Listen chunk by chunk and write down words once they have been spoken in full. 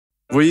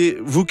Voyez,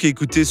 vous qui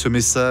écoutez ce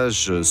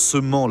message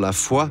semant la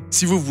foi,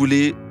 si vous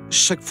voulez,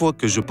 chaque fois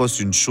que je poste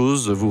une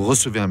chose, vous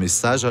recevez un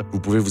message. Vous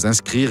pouvez vous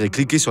inscrire et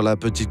cliquer sur la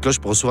petite cloche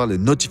pour recevoir les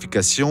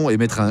notifications et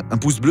mettre un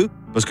pouce bleu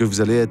parce que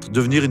vous allez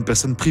devenir une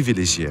personne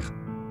privilégiée.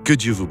 Que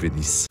Dieu vous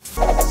bénisse.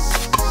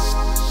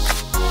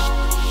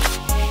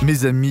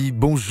 Mes amis,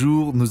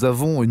 bonjour. Nous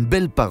avons une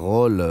belle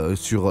parole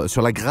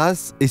sur la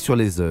grâce et sur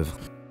les œuvres.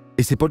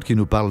 Et c'est Paul qui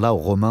nous parle là au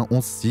Romains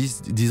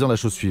 11:6, disant la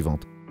chose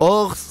suivante.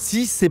 Or,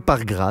 si c'est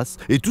par grâce,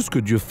 et tout ce que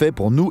Dieu fait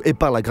pour nous est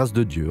par la grâce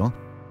de Dieu.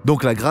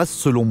 Donc la grâce,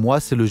 selon moi,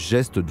 c'est le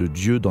geste de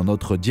Dieu dans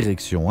notre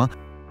direction.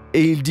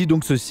 Et il dit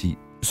donc ceci,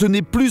 ce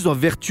n'est plus en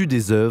vertu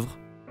des œuvres,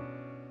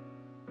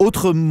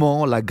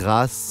 autrement la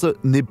grâce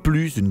n'est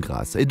plus une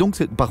grâce. Et donc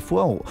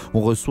parfois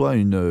on reçoit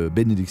une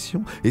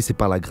bénédiction, et c'est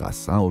par la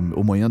grâce,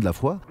 au moyen de la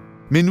foi.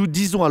 Mais nous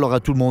disons alors à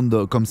tout le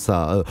monde comme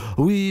ça,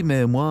 oui,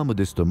 mais moi,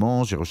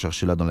 modestement, j'ai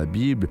recherché là dans la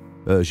Bible,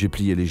 j'ai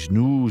plié les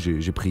genoux,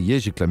 j'ai prié,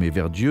 j'ai clamé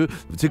vers Dieu.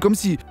 C'est comme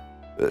si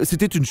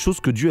c'était une chose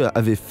que Dieu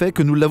avait fait,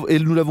 que nous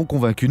l'avons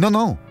convaincu.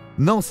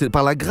 Non, c'est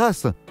par la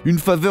grâce, une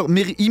faveur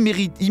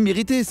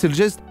imméritée. C'est le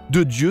geste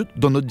de Dieu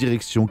dans notre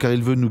direction, car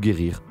il veut nous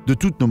guérir de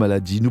toutes nos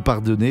maladies, nous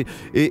pardonner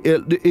et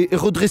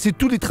redresser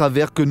tous les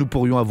travers que nous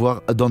pourrions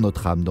avoir dans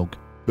notre âme. Donc,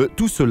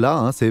 tout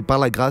cela, c'est par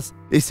la grâce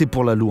et c'est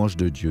pour la louange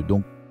de Dieu.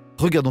 Donc,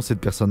 regardons cette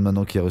personne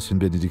maintenant qui a reçu une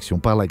bénédiction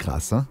par la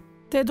grâce.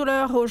 Des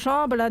douleurs aux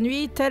jambes la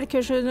nuit, telles que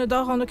je ne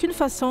dors en aucune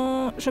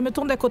façon. Je me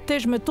tourne d'un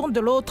côté, je me tourne de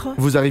l'autre.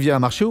 Vous arriviez à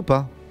marcher ou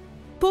pas?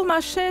 Pour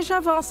marcher,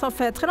 j'avance en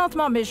fait, très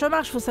lentement, mais je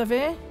marche, vous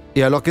savez.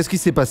 Et alors, qu'est-ce qui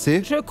s'est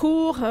passé? Je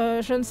cours,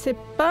 je ne sais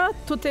pas,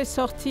 tout est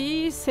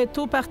sorti, c'est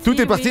tout parti. Tout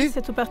est parti? Oui,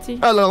 c'est tout parti.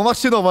 Alors,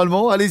 marchez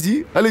normalement,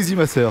 allez-y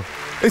ma sœur.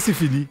 Et c'est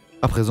fini.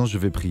 À présent, je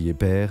vais prier,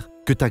 Père,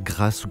 que ta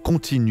grâce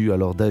continue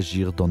alors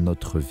d'agir dans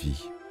notre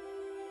vie.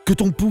 Que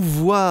ton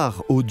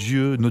pouvoir, ô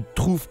Dieu, ne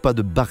trouve pas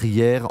de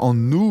barrière en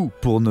nous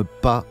pour ne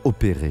pas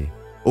opérer.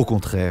 Au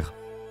contraire,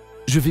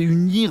 je vais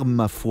unir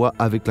ma foi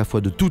avec la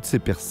foi de toutes ces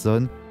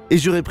personnes et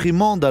je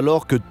réprimande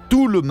alors que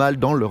tout le mal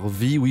dans leur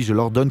vie, oui, je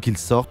leur donne qu'ils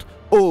sortent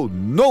au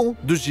nom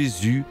de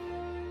Jésus.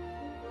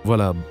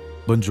 Voilà,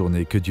 bonne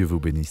journée, que Dieu vous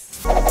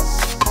bénisse.